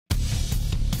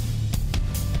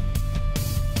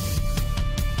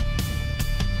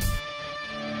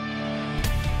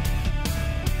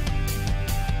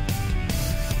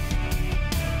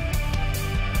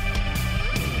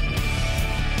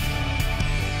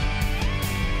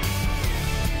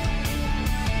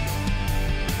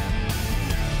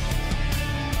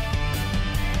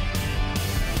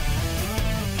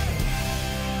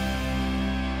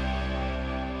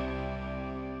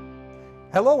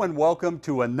Hello and welcome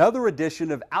to another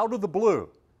edition of Out of the Blue.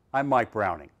 I'm Mike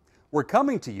Browning. We're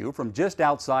coming to you from just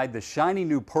outside the shiny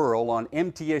new pearl on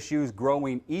MTSU's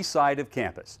growing east side of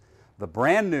campus, the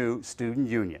brand new Student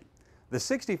Union. The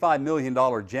 $65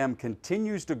 million gem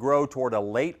continues to grow toward a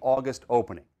late August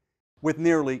opening. With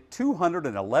nearly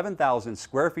 211,000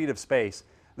 square feet of space,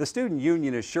 the Student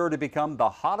Union is sure to become the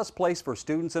hottest place for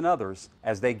students and others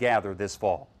as they gather this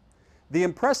fall. The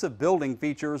impressive building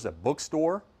features a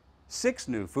bookstore, 6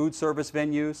 new food service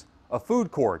venues, a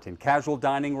food court and casual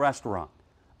dining restaurant,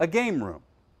 a game room,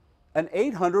 an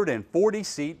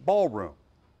 840-seat ballroom,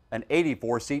 an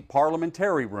 84-seat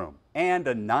parliamentary room, and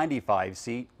a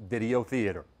 95-seat video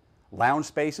theater. Lounge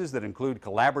spaces that include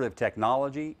collaborative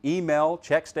technology, email,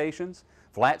 check stations,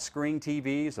 flat-screen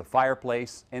TVs, a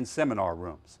fireplace, and seminar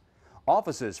rooms.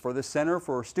 Offices for the Center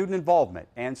for Student Involvement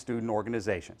and Student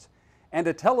Organizations, and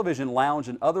a television lounge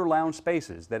and other lounge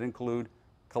spaces that include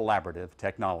collaborative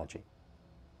technology.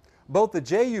 Both the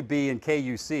JUB and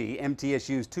KUC,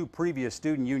 MTSU's 2 previous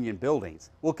Student Union buildings,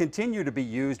 will continue to be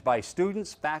used by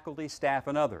students, faculty, staff,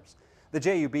 and others. The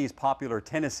JUB's popular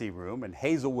Tennessee Room and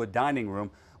Hazelwood Dining Room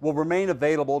will remain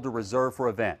available to reserve for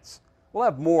events. We'll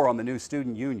have more on the new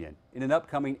Student Union in an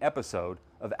upcoming episode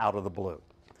of Out of the Blue.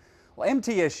 Well,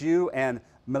 MTSU and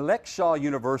Meliksah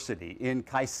University in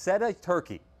Kayseri,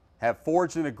 Turkey, have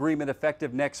forged an agreement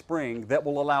effective next spring that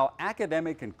will allow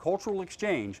academic and cultural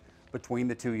exchange between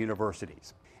the 2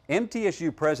 universities.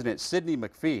 MTSU President Sidney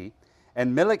McPhee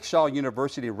and Meliksah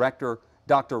University Rector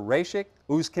Dr. Rashik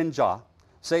Uzkenja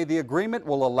say the agreement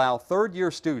will allow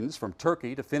third-year students from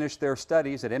Turkey to finish their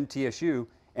studies at MTSU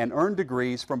and earn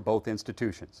degrees from both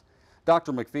institutions.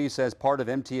 Dr. McPhee says part of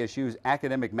MTSU's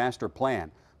academic master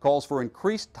plan calls for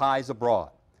increased ties abroad.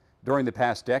 During the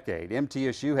past decade,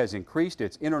 MTSU has increased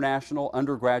its international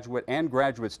undergraduate and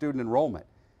graduate student enrollment,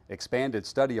 expanded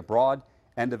study abroad,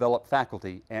 and developed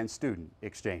faculty and student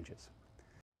exchanges.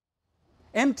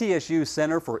 MTSU's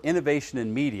Center for Innovation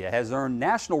in Media has earned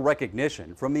national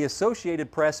recognition from the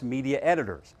Associated Press media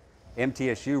editors.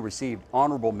 MTSU received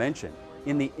honorable mention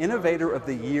in the Innovator of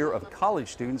the Year of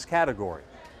College Students category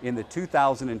in the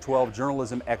 2012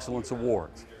 Journalism Excellence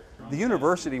Awards. The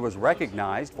university was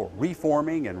recognized for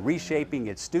reforming and reshaping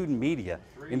its student media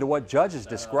into what judges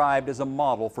described as a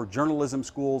model for journalism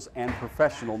schools and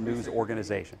professional news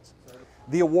organizations.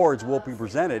 The awards will be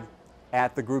presented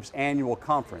at the group's annual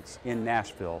conference in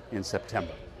Nashville in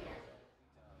September.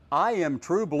 I Am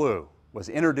True Blue was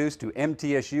introduced to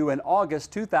MTSU in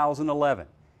August 2011.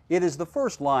 It is the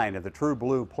first line of the True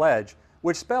Blue Pledge,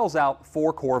 which spells out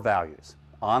 4 core values: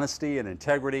 honesty and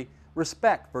integrity,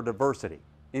 respect for diversity,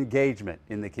 engagement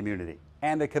in the community,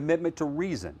 and a commitment to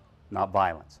reason, not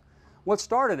violence. What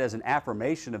started as an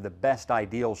affirmation of the best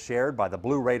ideals shared by the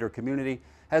Blue Raider community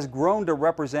has grown to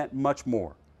represent much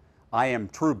more. I Am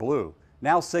True Blue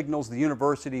now signals the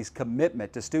university's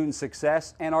commitment to student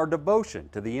success and our devotion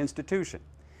to the institution.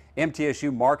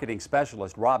 MTSU marketing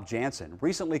specialist Rob Jansen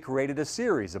recently created a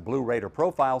series of Blue Raider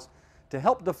profiles to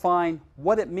help define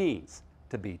what it means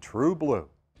to be true blue.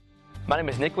 My name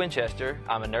is Nick Winchester.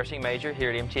 I'm a nursing major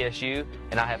here at MTSU,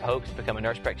 and I have hopes to become a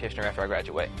nurse practitioner after I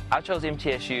graduate. I chose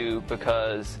MTSU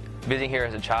because visiting here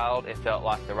as a child, it felt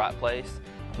like the right place.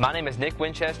 My name is Nick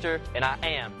Winchester, and I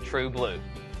am true blue.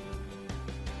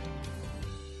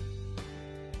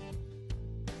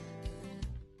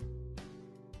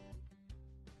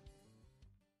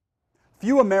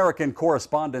 Few American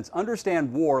correspondents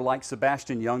understand war like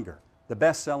Sebastian Junger, the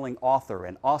best-selling author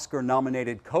and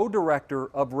Oscar-nominated co-director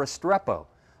of Restrepo,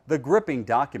 the gripping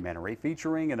documentary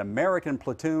featuring an American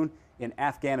platoon in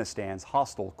Afghanistan's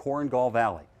hostile Korengal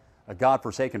Valley, a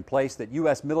godforsaken place that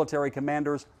U.S. military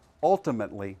commanders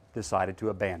ultimately decided to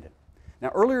abandon.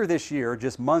 Now, earlier this year,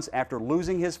 just months after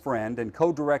losing his friend and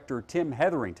co-director Tim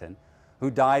Hetherington,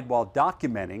 who died while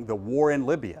documenting the war in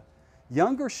Libya,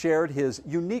 Junger shared his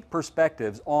unique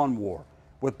perspectives on war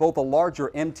with both a larger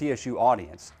MTSU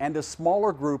audience and a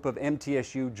smaller group of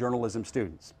MTSU journalism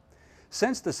students.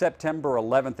 Since the September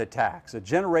 11th attacks, a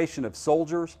generation of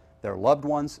soldiers, their loved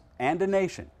ones, and a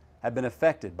nation have been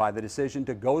affected by the decision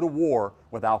to go to war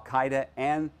with Al-Qaeda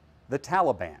and the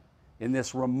Taliban in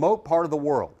this remote part of the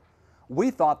world. We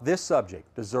thought this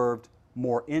subject deserved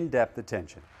more in-depth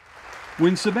attention.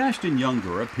 When Sebastian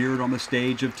Junger appeared on the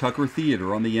stage of Tucker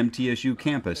Theater on the MTSU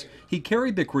campus, he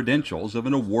carried the credentials of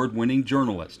an award-winning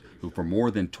journalist who for more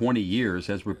than 20 years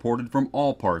has reported from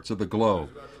all parts of the globe: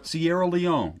 Sierra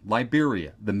Leone,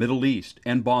 Liberia, the Middle East,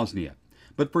 and Bosnia.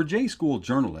 But for J-School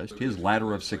journalist, his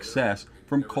ladder of success,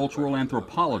 from cultural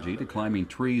anthropology to climbing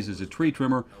trees as a tree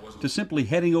trimmer to simply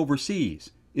heading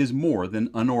overseas, is more than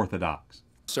unorthodox.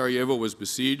 Sarajevo was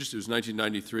besieged. It was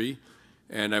 1993.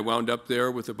 And I wound up there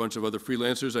with a bunch of other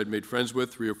freelancers I'd made friends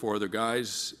with, 3 or 4 other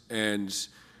guys. And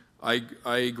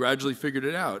I gradually figured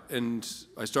it out. And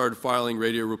I started filing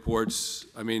radio reports.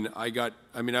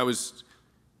 I was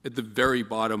at the very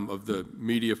bottom of the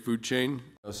media food chain.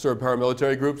 Serb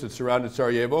paramilitary groups that surrounded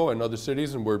Sarajevo and other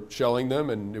cities and were shelling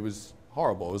them, and it was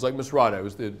horrible. It was like Misrata. It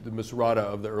was the Misrata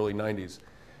of the early 90s.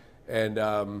 And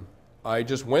I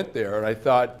just went there, and I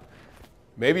thought,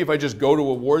 maybe if I just go to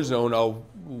a war zone, I'll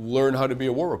learn how to be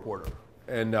a war reporter.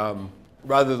 And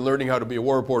rather than learning how to be a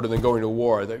war reporter than going to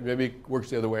war, that maybe it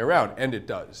works the other way around, and it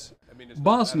does.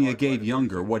 Bosnia gave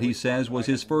Junger what he says was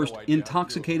his first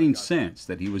intoxicating sense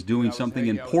that he was doing something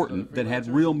important that had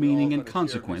real meaning and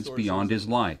consequence beyond his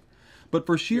life. But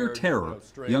for sheer terror,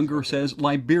 Junger says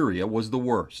Liberia was the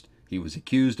worst. He was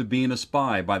accused of being a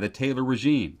spy by the Taylor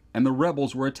regime, and the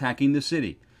rebels were attacking the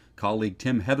city. Colleague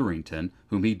Tim Hetherington,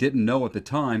 whom he didn't know at the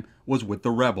time, was with the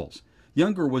rebels.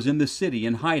 Junger was in the city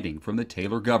in hiding from the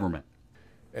Taylor government.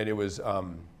 And it was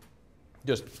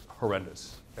just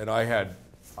horrendous. And I had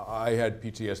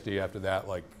PTSD after that,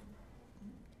 like,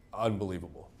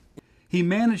 unbelievable. He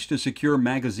managed to secure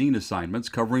magazine assignments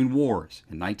covering wars.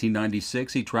 In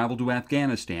 1996, he traveled to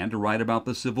Afghanistan to write about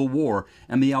the Civil War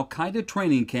and the Al-Qaeda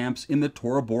training camps in the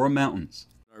Tora Bora Mountains.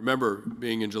 I remember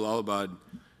being in Jalalabad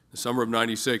the summer of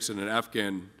 '96, and an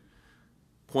Afghan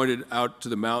pointed out to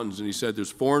the mountains, and he said,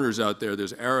 there's foreigners out there,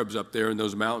 there's Arabs up there in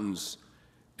those mountains,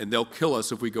 and they'll kill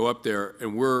us if we go up there,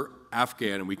 and we're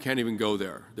Afghan, and we can't even go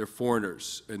there. They're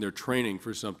foreigners, and they're training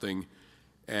for something,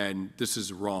 and this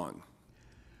is wrong.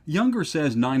 Junger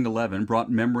says 9/11 brought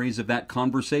memories of that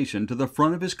conversation to the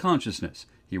front of his consciousness.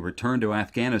 He returned to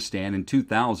Afghanistan in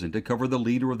 2000 to cover the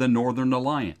leader of the Northern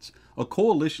Alliance, a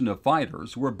coalition of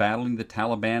fighters who were battling the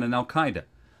Taliban and Al-Qaeda.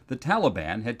 The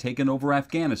Taliban had taken over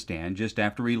Afghanistan just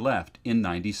after he left in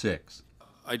 '96.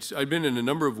 I'd been in a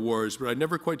number of wars, but I'd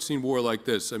never quite seen war like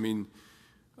this. I mean,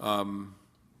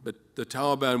 but the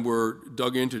Taliban were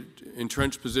dug into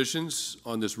entrenched positions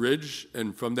on this ridge,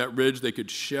 and from that ridge they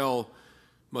could shell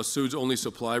Massoud's only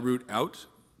supply route out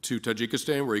to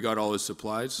Tajikistan, where he got all his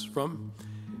supplies from.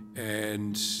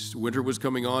 And winter was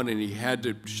coming on, and he had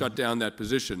to shut down that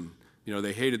position. You know,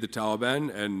 they hated the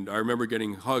Taliban, and I remember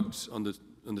getting hugged on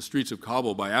the streets of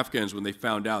Kabul by Afghans when they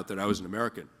found out that I was an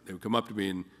American. They would come up to me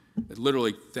and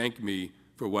literally thank me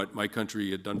for what my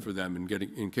country had done for them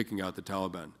in kicking out the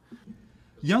Taliban.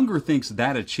 Junger thinks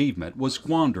that achievement was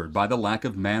squandered by the lack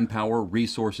of manpower,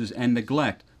 resources, and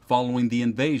neglect following the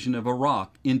invasion of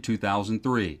Iraq in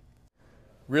 2003.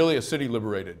 Really a city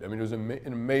liberated. I mean, it was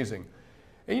amazing.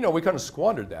 And, you know, we kind of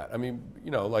squandered that. I mean,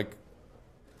 you know, like,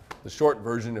 the short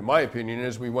version, in my opinion,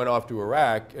 is we went off to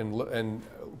Iraq and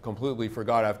completely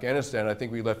forgot Afghanistan. I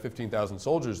think we left 15,000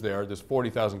 soldiers there. There's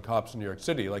 40,000 cops in New York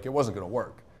City. Like, it wasn't going to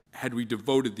work. Had we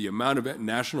devoted the amount of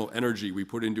national energy we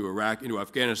put into Iraq, into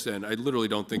Afghanistan, I literally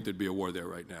don't think there'd be a war there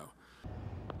right now.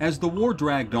 As the war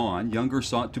dragged on, Junger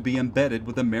sought to be embedded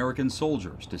with American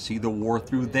soldiers to see the war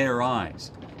through their eyes.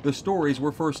 The stories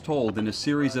were first told in a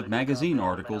series of magazine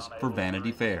articles for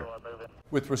Vanity Fair.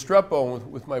 With Restrepo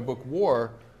and with my book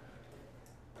War,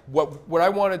 what I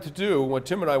wanted to do, what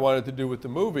Tim and I wanted to do with the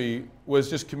movie, was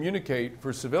just communicate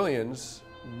for civilians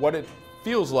what it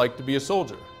feels like to be a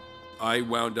soldier. I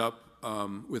wound up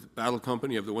with Battle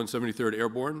Company of the 173rd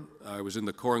Airborne. I was in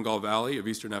the Korangal Valley of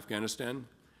eastern Afghanistan.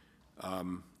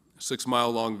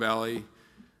 6-mile-long valley,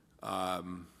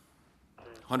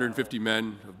 150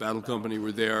 men of Battle Company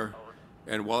were there,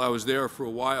 and while I was there for a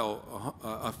while,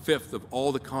 a fifth of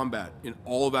all the combat in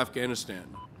all of Afghanistan,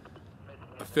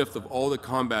 a fifth of all the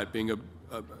combat being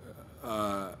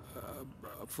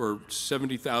for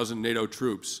 70,000 NATO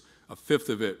troops, a fifth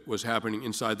of it was happening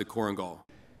inside the Korangal.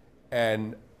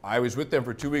 And I was with them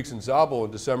for 2 weeks in Zabul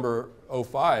in December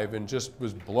 '05 and just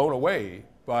was blown away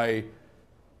by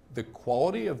the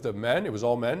quality of the men. It was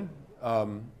all men.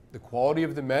 The quality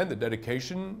of the men, the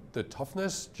dedication, the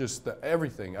toughness, just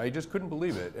everything. I just couldn't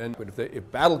believe it. And if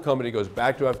Battle Company goes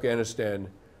back to Afghanistan,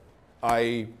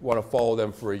 I want to follow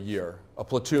them for a year, a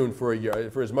platoon for a year,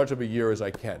 for as much of a year as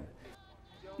I can.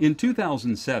 In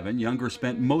 2007, Junger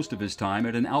spent most of his time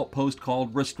at an outpost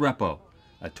called Restrepo,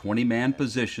 a 20-man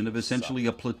position of essentially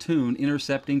a platoon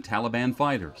intercepting Taliban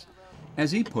fighters.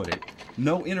 As he put it,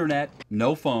 no internet,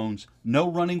 no phones,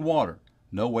 no running water,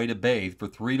 no way to bathe for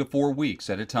 3 to 4 weeks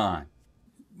at a time.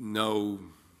 No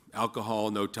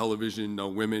alcohol, no television, no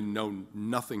women, no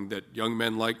nothing that young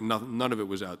men like, none of it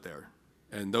was out there.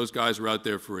 And those guys were out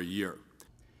there for a year.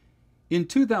 In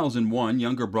 2001,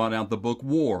 Junger brought out the book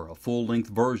War, a full-length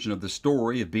version of the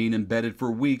story of being embedded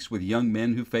for weeks with young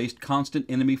men who faced constant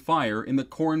enemy fire in the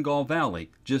Korengal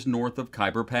Valley, just north of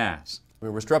Khyber Pass. I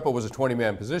mean, Restrepo was a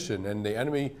 20-man position, and the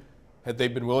enemy, had they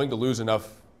been willing to lose enough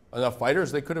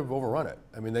fighters, they could have overrun it.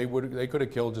 I mean, they could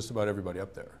have killed just about everybody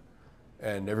up there,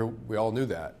 and we all knew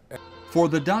that. For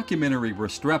the documentary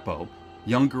Restrepo,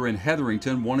 Junger and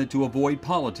Hetherington wanted to avoid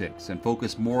politics and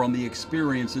focus more on the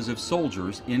experiences of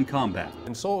soldiers in combat.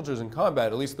 And soldiers in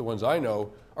combat, at least the ones I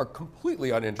know, are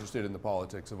completely uninterested in the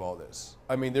politics of all this.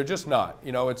 I mean, they're just not.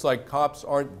 You know, it's like cops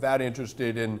aren't that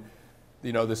interested in,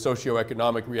 you know, the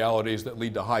socioeconomic realities that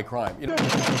lead to high crime. You know?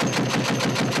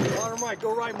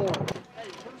 Go right more.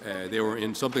 They were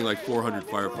in something like 400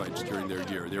 firefights during their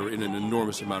year. They were in an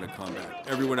enormous amount of combat.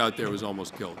 Everyone out there was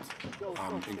almost killed,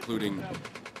 including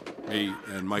me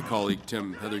and my colleague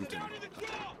Tim Hetherington.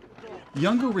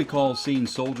 Junger recalls seeing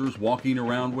soldiers walking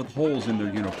around with holes in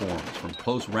their uniforms from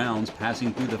close rounds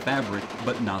passing through the fabric,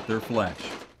 but not their flesh.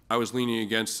 I was leaning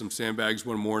against some sandbags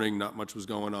one morning, not much was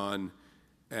going on,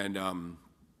 and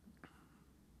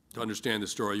to understand the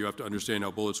story, you have to understand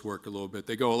how bullets work a little bit.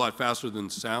 They go a lot faster than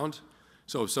sound,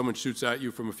 so if someone shoots at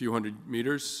you from a few hundred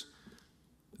meters,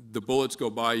 the bullets go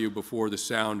by you before the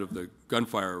sound of the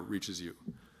gunfire reaches you.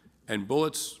 And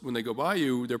bullets, when they go by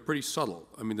you, they're pretty subtle.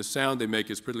 I mean, the sound they make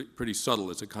is pretty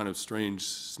subtle. It's a kind of strange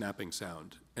snapping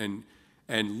sound. And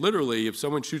literally, if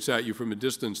someone shoots at you from a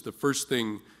distance, the first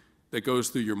thing that goes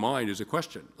through your mind is a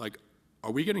question, like,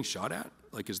 are we getting shot at?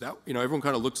 Like, is that, you know, everyone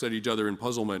kind of looks at each other in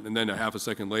puzzlement, and then a half a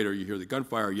second later, you hear the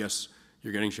gunfire, yes,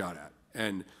 you're getting shot at.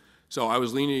 And so I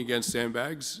was leaning against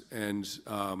sandbags, and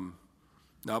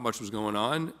not much was going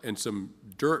on, and some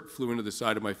dirt flew into the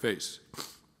side of my face.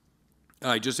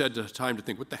 I just had time to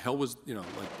think, what the hell was, you know,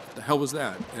 like, what the hell was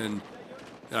that? And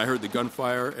I heard the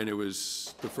gunfire, and it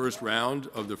was the first round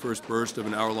of the first burst of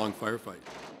an hour-long firefight.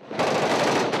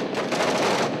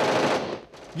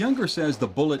 Junger says the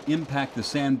bullet impacted the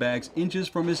sandbags inches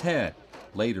from his head.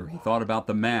 Later, he thought about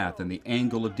the math and the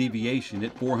angle of deviation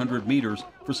at 400 meters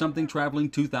for something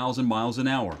traveling 2,000 miles an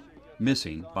hour,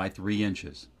 missing by 3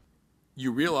 inches.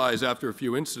 You realize after a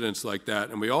few incidents like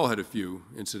that, and we all had a few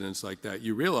incidents like that,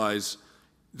 you realize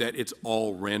that it's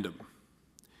all random.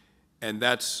 And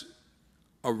that's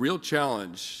a real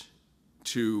challenge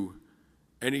to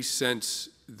any sense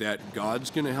that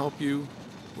God's going to help you,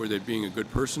 or that being a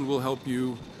good person will help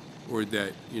you, or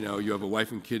that, you know, you have a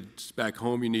wife and kids back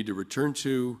home you need to return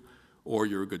to, or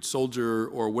you're a good soldier,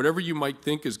 or whatever you might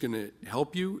think is going to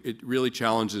help you. It really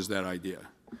challenges that idea.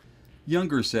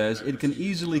 Junger says it can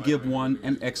easily give one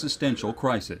an existential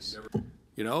crisis.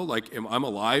 You know, like, I'm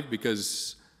alive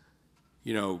because,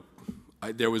 you know,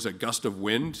 there was a gust of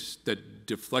wind that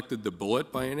deflected the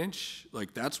bullet by an inch.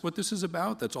 Like, that's what this is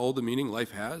about? That's all the meaning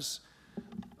life has?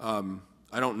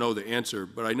 I don't know the answer,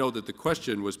 but I know that the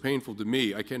question was painful to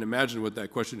me. I can't imagine what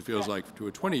that question feels like to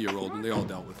a 20-year-old, and they all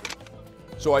dealt with it.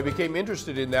 So I became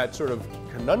interested in that sort of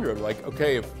conundrum, like,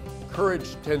 okay, if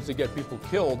courage tends to get people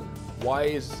killed, why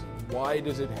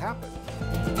does it happen?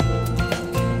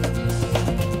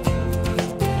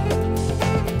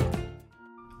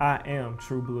 I am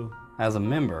True Blue. As a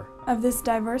member of this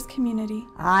diverse community,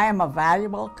 I am a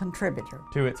valuable contributor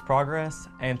To its progress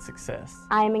and success.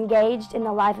 I am engaged in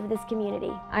the life of this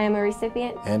community. I am a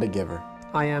recipient and a giver.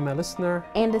 I am a listener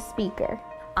and a speaker.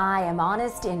 I am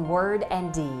honest in word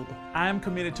and deed. I am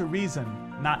committed to reason,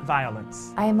 not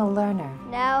violence. I am a learner.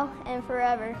 Now and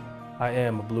forever. I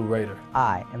am a Blue Raider.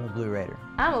 I am a Blue Raider.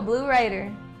 I'm a Blue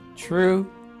Raider.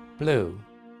 True Blue.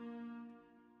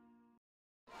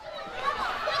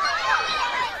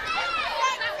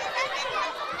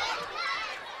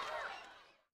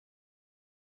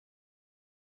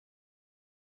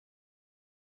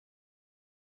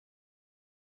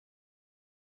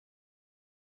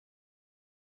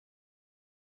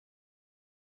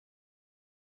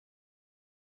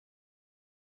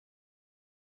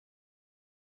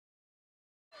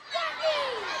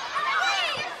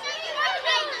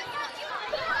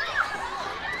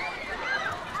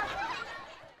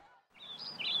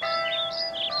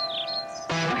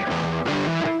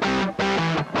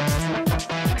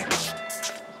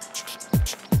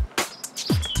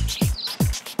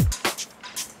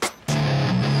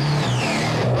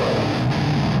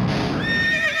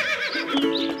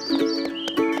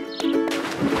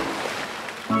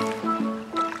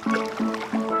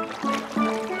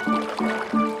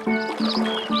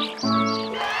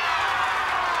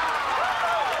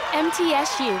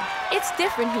 MTSU, it's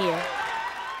different here.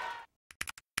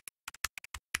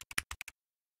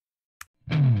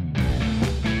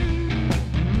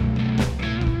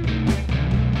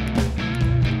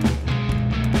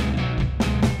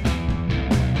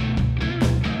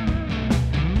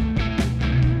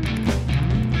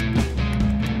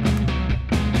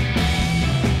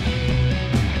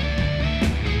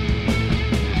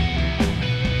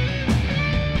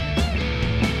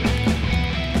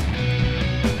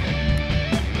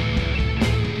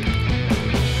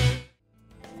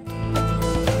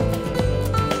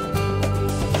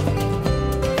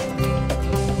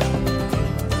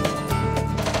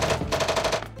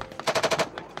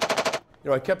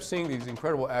 I kept seeing these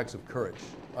incredible acts of courage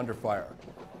under fire.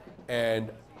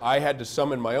 And I had to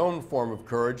summon my own form of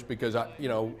courage because,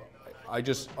 I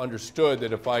just understood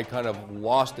that if I kind of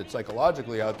lost it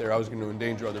psychologically out there, I was going to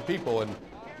endanger other people. And,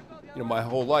 my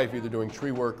whole life, either doing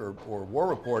tree work or war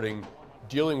reporting,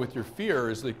 dealing with your fear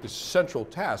is like the central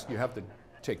task you have to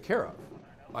take care of.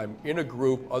 I'm in a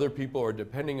group, other people are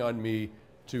depending on me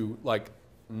to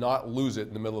not lose it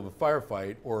in the middle of a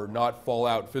firefight or not fall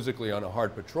out physically on a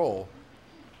hard patrol.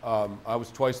 I was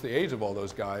twice the age of all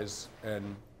those guys,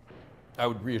 and I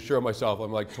would reassure myself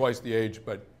I'm like twice the age,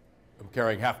 but I'm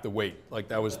carrying half the weight. Like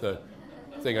that was the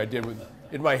thing I did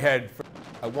in my head.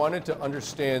 I wanted to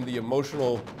understand the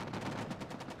emotional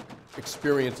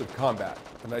experience of combat,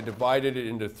 and I divided it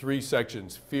into 3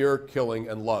 sections: fear, killing,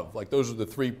 and love. Like those are the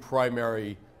 3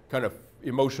 primary kind of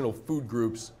emotional food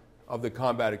groups of the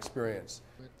combat experience.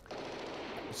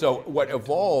 So what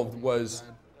evolved was,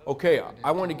 okay,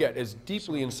 I want to get as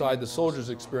deeply inside the soldier's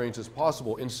experience as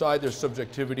possible, inside their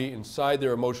subjectivity, inside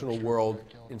their emotional world,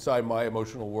 inside my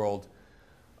emotional world.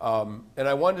 And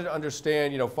I wanted to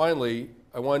understand, finally,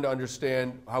 I wanted to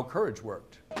understand how courage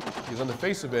worked. Because on the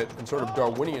face of it, in sort of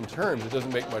Darwinian terms, it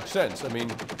doesn't make much sense. I mean,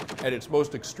 at its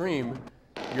most extreme,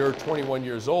 you're 21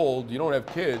 years old, you don't have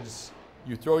kids,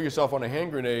 you throw yourself on a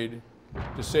hand grenade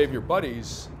to save your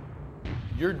buddies,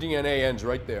 your DNA ends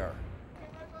right there.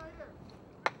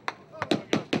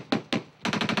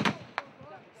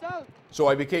 So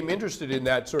I became interested in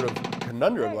that sort of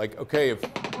conundrum, like, okay, if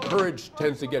courage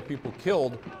tends to get people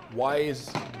killed, why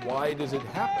does it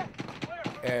happen?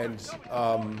 And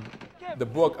the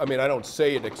book, I mean, I don't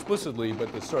say it explicitly,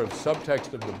 but the sort of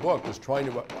subtext of the book was trying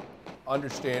to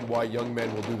understand why young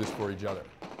men will do this for each other.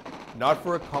 Not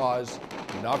for a cause,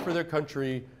 not for their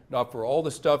country, not for all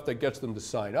the stuff that gets them to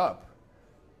sign up,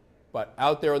 but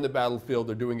out there on the battlefield,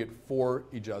 they're doing it for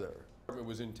each other. It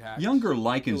was intact. Junger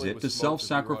likens it to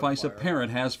self-sacrifice a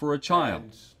parent has for a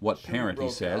child. What parent, he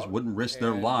says, wouldn't risk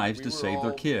their lives to save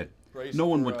their kid? No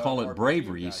one would call it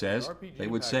bravery, he says. They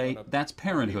would say that's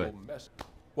parenthood.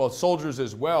 Well, soldiers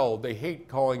as well, they hate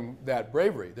calling that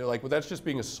bravery. They're like, well, that's just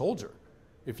being a soldier.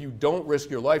 If you don't risk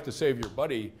your life to save your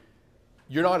buddy,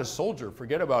 you're not a soldier.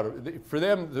 Forget about it. For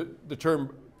them, the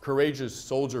term courageous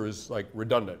soldier is like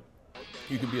redundant.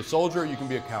 You can be a soldier, you can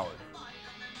be a coward.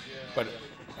 But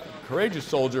a courageous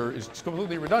soldier is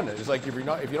completely redundant. It's like if you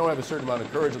don't have a certain amount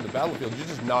of courage on the battlefield, you're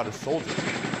just not a soldier.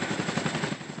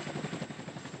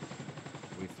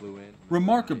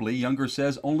 Remarkably, Junger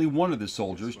says only one of the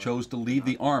soldiers chose to leave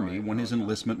the Army when his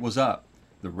enlistment was up.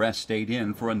 The rest stayed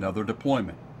in for another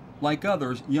deployment. Like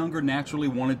others, Junger naturally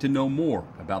wanted to know more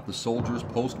about the soldiers'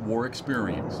 post-war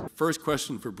experience. The first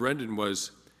question for Brendan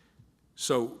was,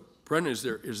 so Brendan,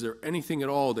 is there anything at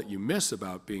all that you miss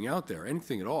about being out there?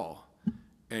 Anything at all?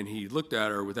 And he looked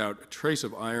at her without a trace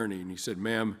of irony and he said,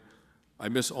 ma'am, I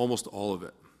miss almost all of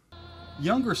it.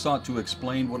 Junger sought to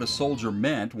explain what a soldier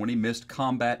meant when he missed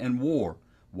combat and war.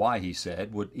 Why, he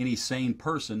said, would any sane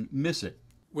person miss it?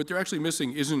 What they're actually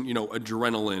missing isn't,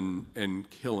 adrenaline and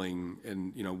killing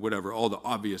and, whatever, all the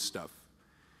obvious stuff.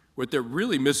 What they're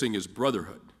really missing is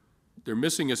brotherhood. They're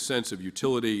missing a sense of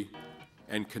utility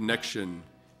and connection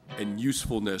and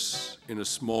usefulness in a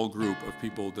small group of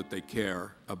people that they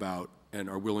care about and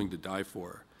are willing to die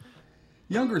for.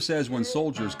 Junger says when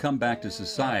soldiers come back to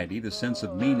society, the sense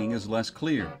of meaning is less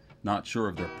clear. Not sure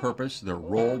of their purpose, their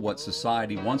role, what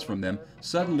society wants from them,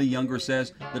 suddenly, Junger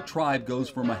says, the tribe goes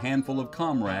from a handful of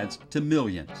comrades to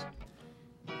millions.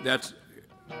 That's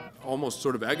almost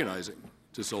sort of agonizing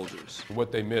to soldiers.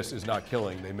 What they miss is not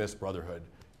killing, they miss brotherhood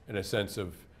and a sense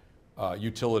of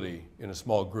utility in a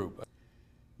small group.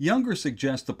 Junger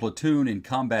suggests the platoon and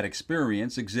combat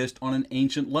experience exist on an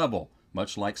ancient level,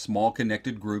 much like small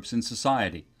connected groups in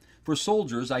society. For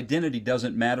soldiers, identity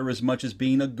doesn't matter as much as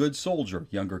being a good soldier,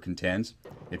 Junger contends.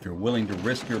 If you're willing to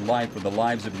risk your life for the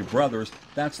lives of your brothers,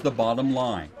 that's the bottom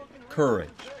line. Courage.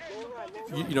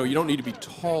 You don't need to be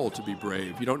tall to be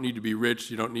brave. You don't need to be rich.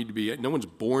 You don't need to be, no one's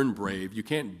born brave. You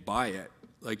can't buy it.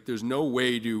 Like, there's no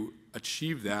way to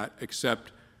achieve that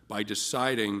except by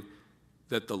deciding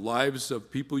that the lives of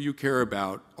people you care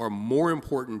about are more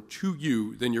important to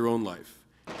you than your own life.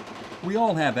 We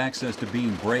all have access to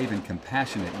being brave and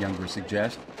compassionate, Junger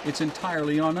suggests. It's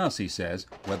entirely on us, he says,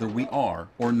 whether we are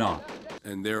or not.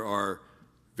 And there are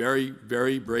very,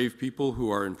 very brave people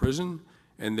who are in prison,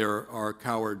 and there are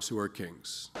cowards who are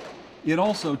kings. It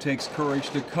also takes courage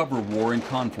to cover war and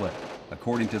conflict.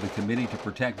 According to the Committee to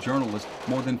Protect Journalists,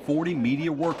 more than 40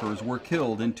 media workers were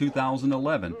killed in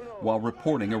 2011 while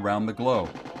reporting around the globe.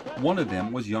 One of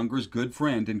them was Junger's good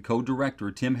friend and co-director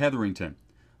Tim Hetherington.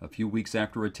 A few weeks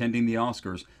after attending the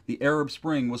Oscars, the Arab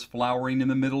Spring was flowering in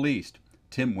the Middle East.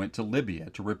 Tim went to Libya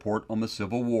to report on the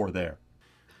civil war there.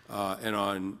 And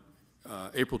on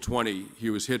April 20,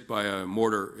 he was hit by a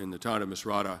mortar in the town of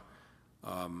Misrata,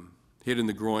 hit in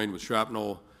the groin with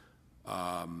shrapnel,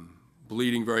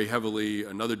 bleeding very heavily.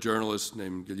 Another journalist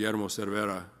named Guillermo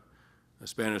Cervera, a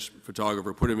Spanish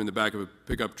photographer, put him in the back of a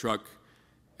pickup truck,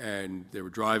 and they were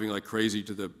driving like crazy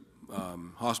to the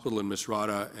hospital in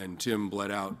Misrata, and Tim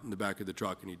bled out in the back of the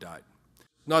truck and he died.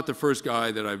 Not the first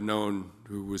guy that I've known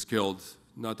who was killed,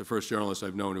 not the first journalist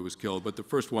I've known who was killed, but the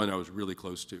first one I was really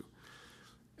close to.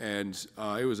 And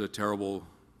it was a terrible,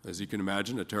 as you can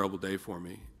imagine, a terrible day for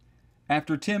me.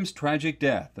 After Tim's tragic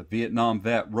death, a Vietnam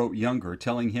vet wrote Junger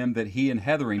telling him that he and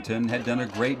Hetherington had done a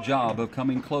great job of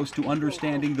coming close to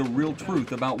understanding the real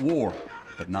truth about war,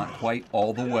 but not quite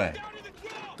all the way.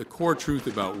 The core truth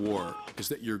about war is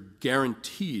that you're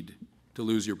guaranteed to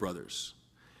lose your brothers.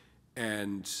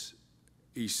 And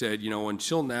he said, you know,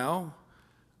 until now,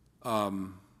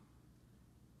 in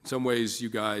some ways you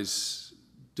guys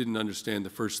didn't understand the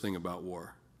first thing about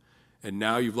war. And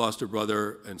now you've lost a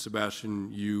brother, and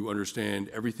Sebastian, you understand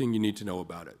everything you need to know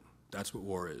about it. That's what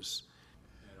war is.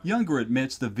 Junger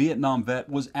admits the Vietnam vet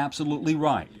was absolutely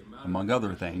right. Among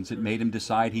other things, it made him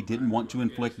decide he didn't want to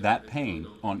inflict that pain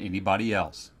on anybody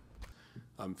else.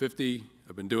 I'm 50.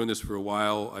 I've been doing this for a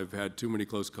while. I've had too many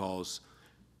close calls.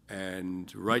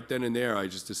 And right then and there, I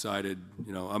just decided,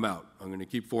 you know, I'm out. I'm going to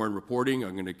keep foreign reporting.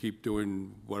 I'm going to keep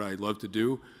doing what I love to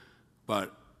do.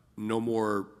 But no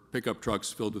more pickup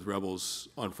trucks filled with rebels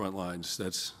on front lines.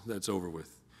 That's over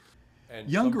with.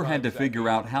 Junger had to figure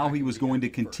out how he was going to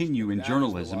continue in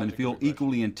journalism and feel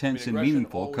equally intense and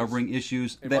meaningful covering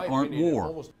issues that aren't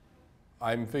war.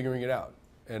 I'm figuring it out.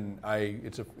 And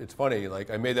it's funny,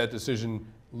 like I made that decision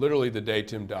literally the day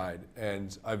Tim died,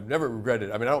 and I've never regretted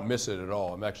it. I mean, I don't miss it at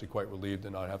all. I'm actually quite relieved to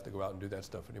not have to go out and do that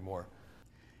stuff anymore.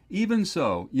 Even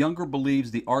so, Junger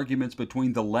believes the arguments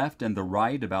between the left and the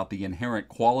right about the inherent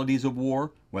qualities of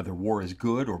war, whether war is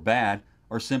good or bad,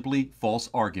 are simply false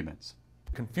arguments.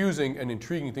 Confusing and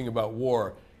intriguing thing about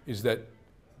war is that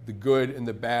the good and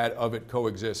the bad of it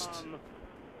coexist,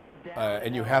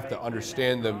 and you have to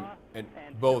understand them and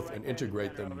both and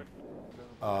integrate them,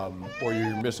 or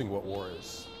you're missing what war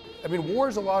is. I mean, war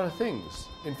is a lot of things.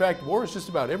 In fact, war is just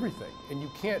about everything, and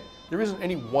there isn't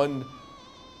any one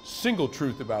single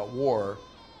truth about war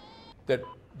that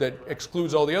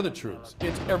excludes all the other truths.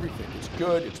 It's everything. It's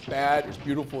good, it's bad, it's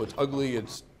beautiful, it's ugly,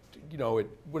 it's, you know,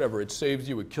 whatever. It saves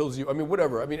you, it kills you. I mean,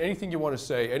 whatever. I mean, anything you want to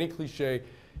say, any cliche,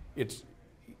 it's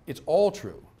all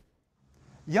true.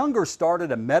 Junger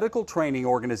started a medical training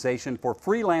organization for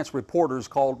freelance reporters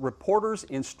called Reporters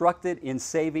Instructed in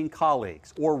Saving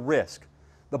Colleagues, or RISC.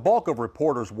 The bulk of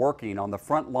reporters working on the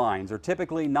front lines are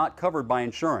typically not covered by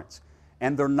insurance,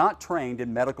 and they're not trained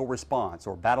in medical response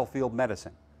or battlefield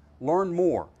medicine. Learn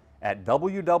more at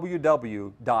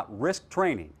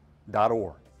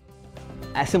www.risktraining.org.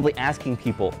 Simply asking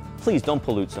people, please don't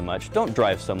pollute so much, don't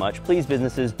drive so much, please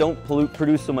businesses don't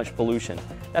produce so much pollution.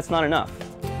 That's not enough.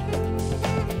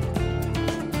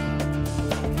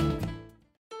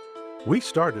 We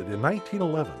started in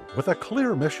 1911 with a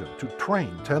clear mission to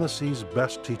train Tennessee's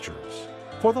best teachers.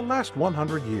 For the last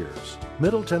 100 years,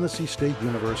 Middle Tennessee State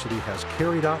University has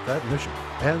carried out that mission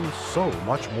and so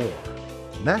much more.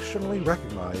 Nationally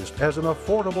recognized as an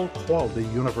affordable quality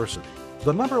university,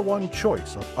 the #1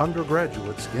 choice of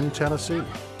undergraduates in Tennessee.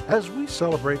 As we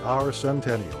celebrate our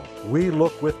centennial, we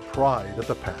look with pride at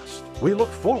the past. We look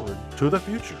forward to the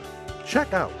future.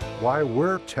 Check out why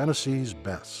we're Tennessee's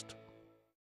best.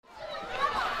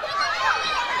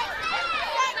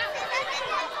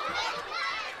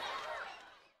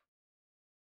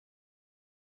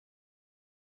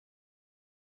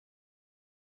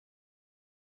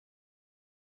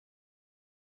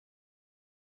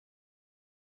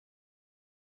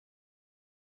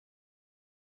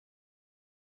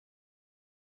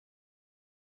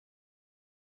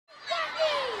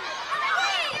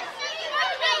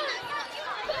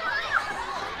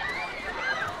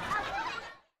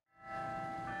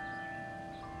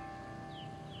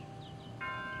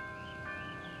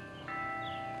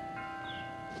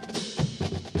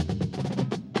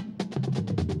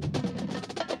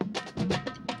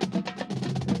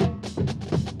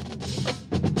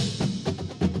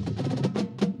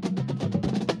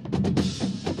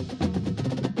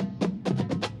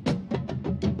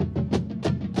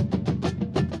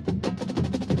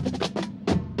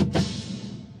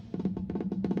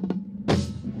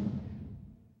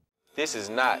 This is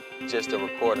not just a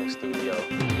recording studio.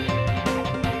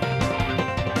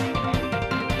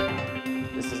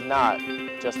 This is not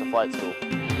just a flight school.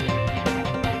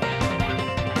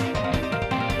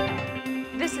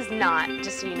 This is not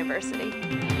just a university.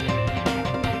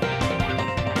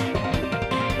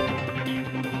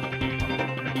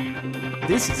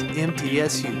 This is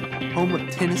MTSU, home of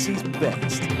Tennessee's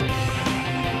best.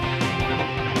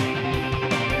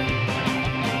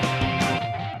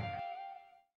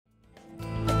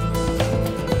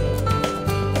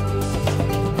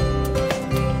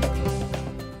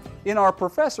 In our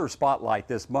professor spotlight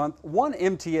this month, one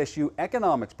MTSU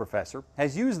economics professor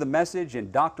has used the message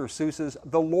in Dr. Seuss's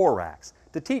The Lorax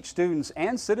to teach students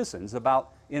and citizens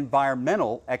about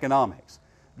environmental economics.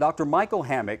 Dr. Michael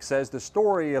Hammock says the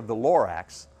story of the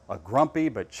Lorax, a grumpy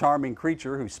but charming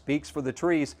creature who speaks for the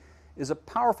trees, is a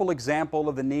powerful example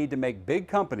of the need to make big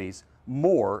companies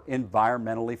more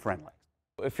environmentally friendly.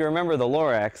 If you remember the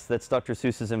Lorax, that's Dr.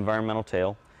 Seuss's environmental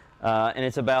tale, and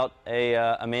it's about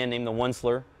a man named the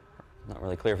Onceler. Not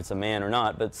really clear if it's a man or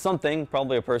not, but something,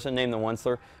 probably a person named the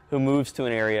Onceler, who moves to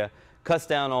an area, cuts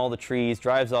down all the trees,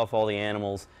 drives off all the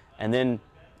animals, and then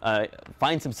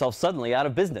finds himself suddenly out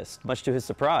of business, much to his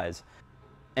surprise.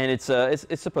 And it's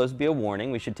supposed to be a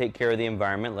warning. We should take care of the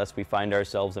environment lest we find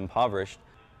ourselves impoverished.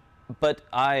 But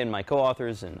I and my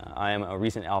co-authors, and I am a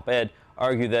recent op-ed,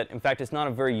 argue that, in fact, it's not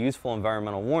a very useful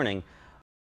environmental warning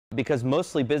because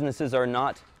mostly businesses are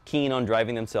not keen on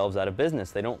driving themselves out of business.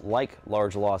 They don't like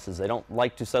large losses. They don't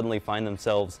like to suddenly find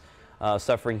themselves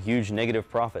suffering huge negative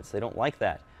profits. They don't like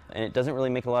that. And it doesn't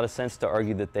really make a lot of sense to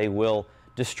argue that they will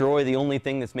destroy the only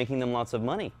thing that's making them lots of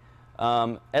money.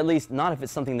 At least not if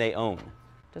it's something they own.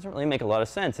 It doesn't really make a lot of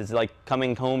sense. It's like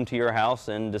coming home to your house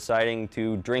and deciding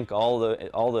to drink all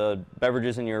the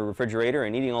beverages in your refrigerator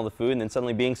and eating all the food and then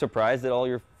suddenly being surprised that all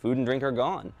your food and drink are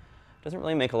gone. It doesn't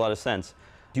really make a lot of sense.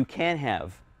 You can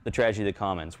have the tragedy of the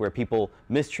commons, where people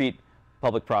mistreat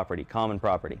public property, common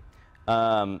property.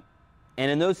 And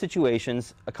in those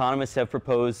situations, economists have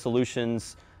proposed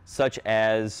solutions such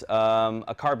as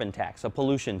a carbon tax, a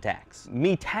pollution tax.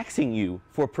 Me taxing you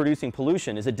for producing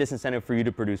pollution is a disincentive for you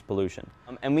to produce pollution.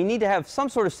 And we need to have some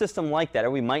sort of system like that,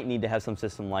 or we might need to have some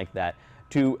system like that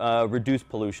to reduce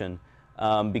pollution,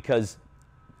 because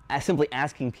simply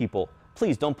asking people,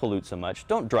 please don't pollute so much,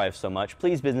 don't drive so much,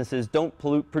 please businesses don't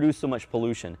produce so much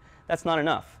pollution, that's not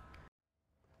enough.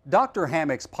 Dr.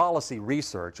 Hammock's policy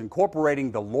research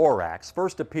incorporating the Lorax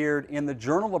first appeared in the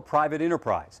Journal of Private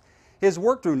Enterprise. His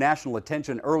work drew national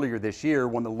attention earlier this year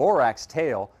when the Lorax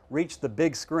tale reached the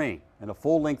big screen in a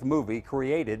full-length movie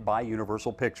created by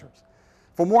Universal Pictures.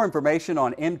 For more information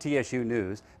on MTSU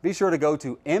News, be sure to go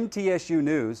to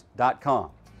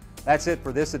mtsunews.com. That's it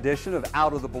for this edition of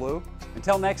Out of the Blue.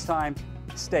 Until next time,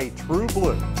 stay true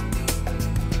blue.